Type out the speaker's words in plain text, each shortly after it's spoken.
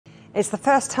It's the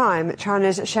first time that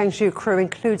China's Shenzhou crew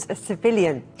includes a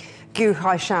civilian. Gu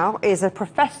Haishao is a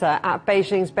professor at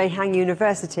Beijing's Beihang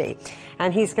University,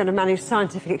 and he's going to manage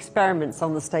scientific experiments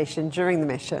on the station during the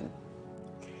mission.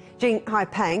 Jing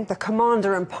Haipeng, the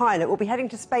commander and pilot, will be heading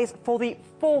to space for the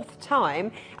 4th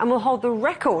time and will hold the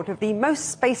record of the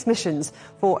most space missions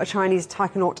for a Chinese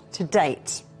taikonaut to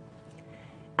date.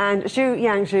 And Zhu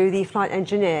Yangzhu, the flight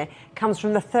engineer, comes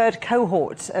from the 3rd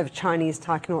cohort of Chinese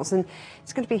taikonauts, and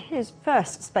it's going to be his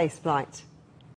first space flight.